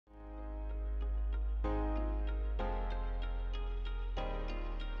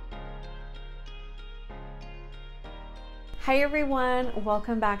Hi everyone,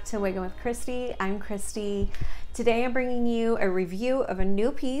 welcome back to Wiggin' with Christy. I'm Christy. Today I'm bringing you a review of a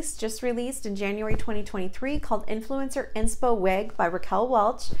new piece just released in January 2023 called Influencer Inspo Wig by Raquel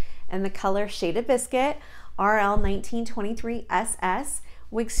Welch in the color Shaded Biscuit, RL19 SS.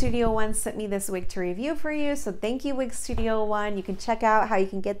 Wig Studio 1 sent me this wig to review for you, so thank you Wig Studio 1. You can check out how you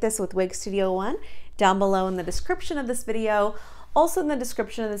can get this with Wig Studio 1 down below in the description of this video. Also in the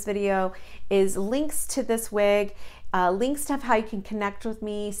description of this video is links to this wig, links to how you can connect with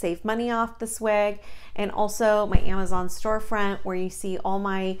me, save money off this wig, and also my Amazon storefront where you see all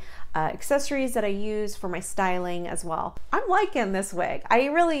my accessories that I use for my styling as well. I'm liking this wig, I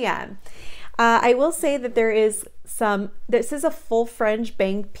really am. I will say that this is a full fringe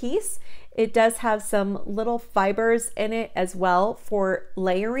bang piece. It does have some little fibers in it as well for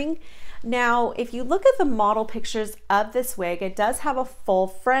layering. Now, if you look at the model pictures of this wig, it does have a full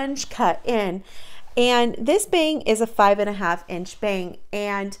fringe cut in, and this bang is a 5.5 inch bang,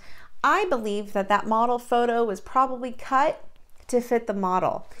 and I believe that that model photo was probably cut to fit the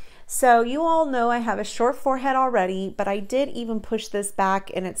model. So you all know I have a short forehead already, but I did even push this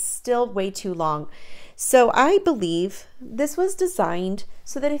back and it's still way too long. So I believe this was designed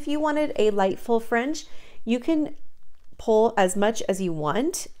so that if you wanted a light full fringe, you can pull as much as you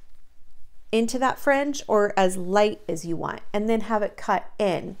want into that fringe or as light as you want and then have it cut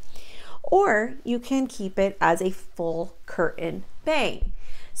in. Or you can keep it as a full curtain bang.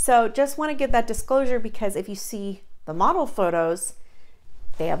 So just want to give that disclosure because if you see the model photos,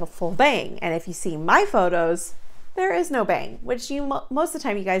 they have a full bang. And if you see my photos, there is no bang, which most of the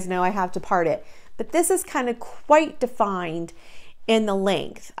time you guys know I have to part it. But this is kind of quite defined in the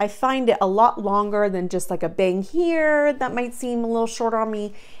length. I find it a lot longer than just like a bang here that might seem a little short on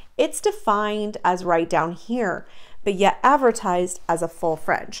me. It's defined as right down here, but yet advertised as a full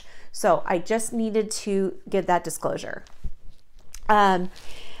fringe. So I just needed to give that disclosure.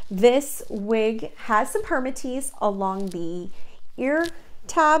 This wig has some permatease along the ear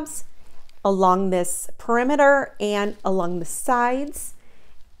tabs, along this perimeter, and along the sides,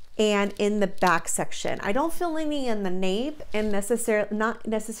 and in the back section. I don't feel any in the nape, and not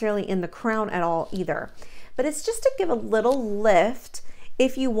necessarily in the crown at all either. But it's just to give a little lift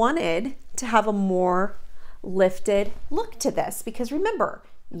if you wanted to have a more lifted look to this, because remember,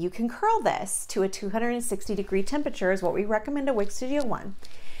 you can curl this to a 260-degree temperature is what we recommend at Wig Studio 1.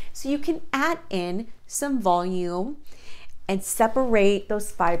 So you can add in some volume and separate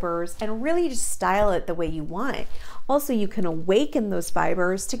those fibers and really just style it the way you want. Also, you can awaken those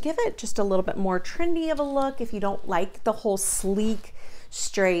fibers to give it just a little bit more trendy of a look if you don't like the whole sleek,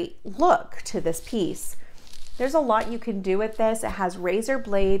 straight look to this piece. There's a lot you can do with this. It has razor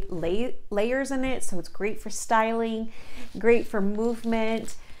blade layers in it, so it's great for styling, great for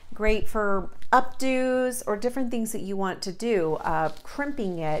movement, great for updos or different things that you want to do.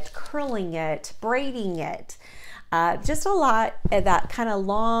 Crimping it, curling it, braiding it. Just a lot of that kind of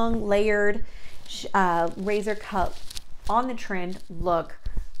long layered razor cut on the trend look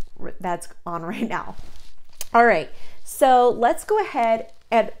that's on right now. All right, so let's go ahead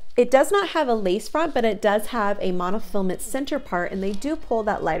and it does not have a lace front, but it does have a monofilament center part, and they do pull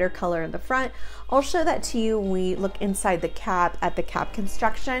that lighter color in the front. I'll show that to you when we look inside the cap at the cap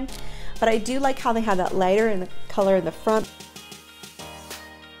construction, but I do like how they have that lighter in the color in the front.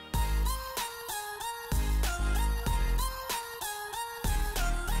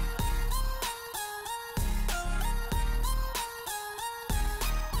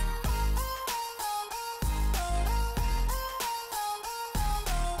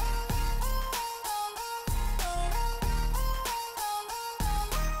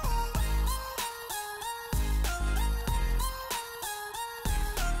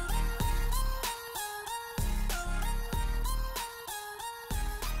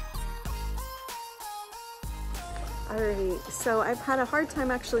 Alright, so I've had a hard time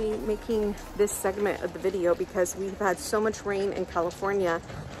actually making this segment of the video because we've had so much rain in California,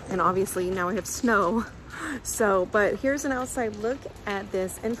 and obviously now we have snow. So, but here's an outside look at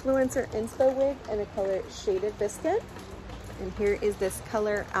this Influencer Inspo wig in the color Shaded Biscuit. And here is this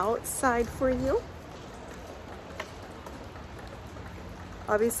color outside for you.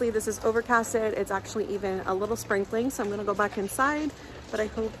 Obviously this is overcasted. It's actually even a little sprinkling, so I'm gonna go back inside. But I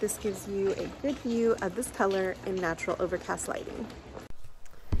hope this gives you a good view of this color in natural overcast lighting.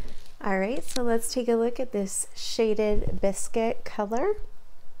 All right, so let's take a look at this Shaded Biscuit color.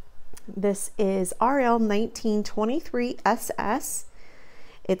 This is RL19 SS.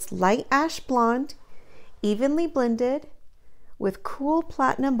 It's light ash blonde, evenly blended with cool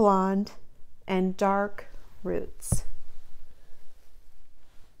platinum blonde and dark roots.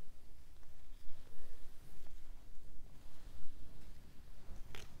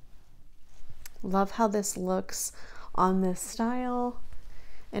 Love how this looks on this style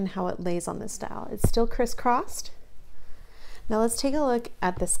and how it lays on this style. It's still crisscrossed. Now let's take a look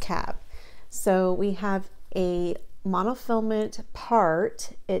at this cap. So we have a monofilament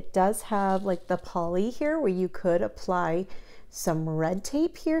part. It does have like the poly here where you could apply some red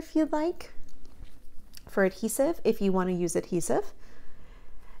tape here if you'd like for adhesive, if you want to use adhesive.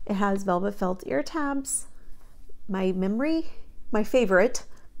 It has velvet felt ear tabs, my favorite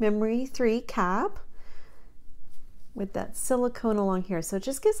Memory 3 cap with that silicone along here. So it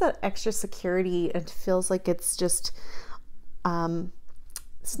just gives that extra security and feels like it's just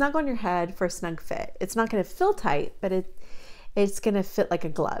snug on your head for a snug fit. It's not going to feel tight, but it's going to fit like a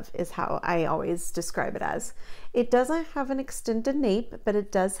glove is how I always describe it as. It doesn't have an extended nape, but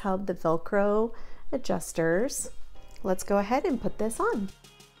it does have the Velcro adjusters. Let's go ahead and put this on.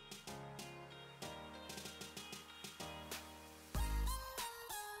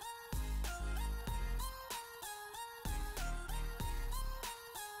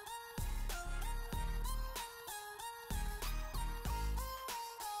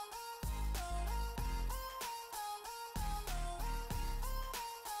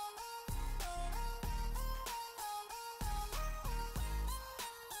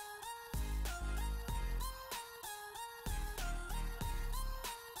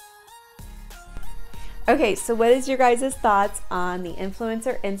 Okay, so what is your guys' thoughts on the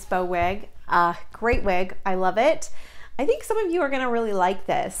Influencer Inspo wig? Great wig, I love it. I think some of you are gonna really like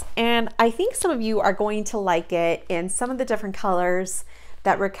this, and I think some of you are going to like it in some of the different colors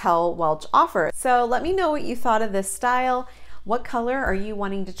that Raquel Welch offers. So let me know what you thought of this style. What color are you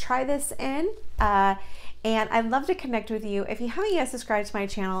wanting to try this in? And I'd love to connect with you. If you haven't yet subscribed to my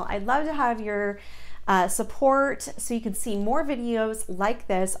channel, I'd love to have your support so you can see more videos like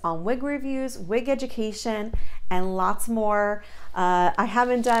this on wig reviews, wig education, and lots more. I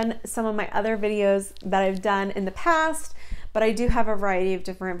haven't done some of my other videos that I've done in the past, but I do have a variety of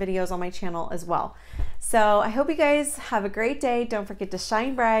different videos on my channel as well. So I hope you guys have a great day. Don't forget to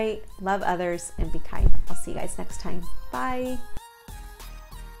shine bright, love others, and be kind. I'll see you guys next time. Bye.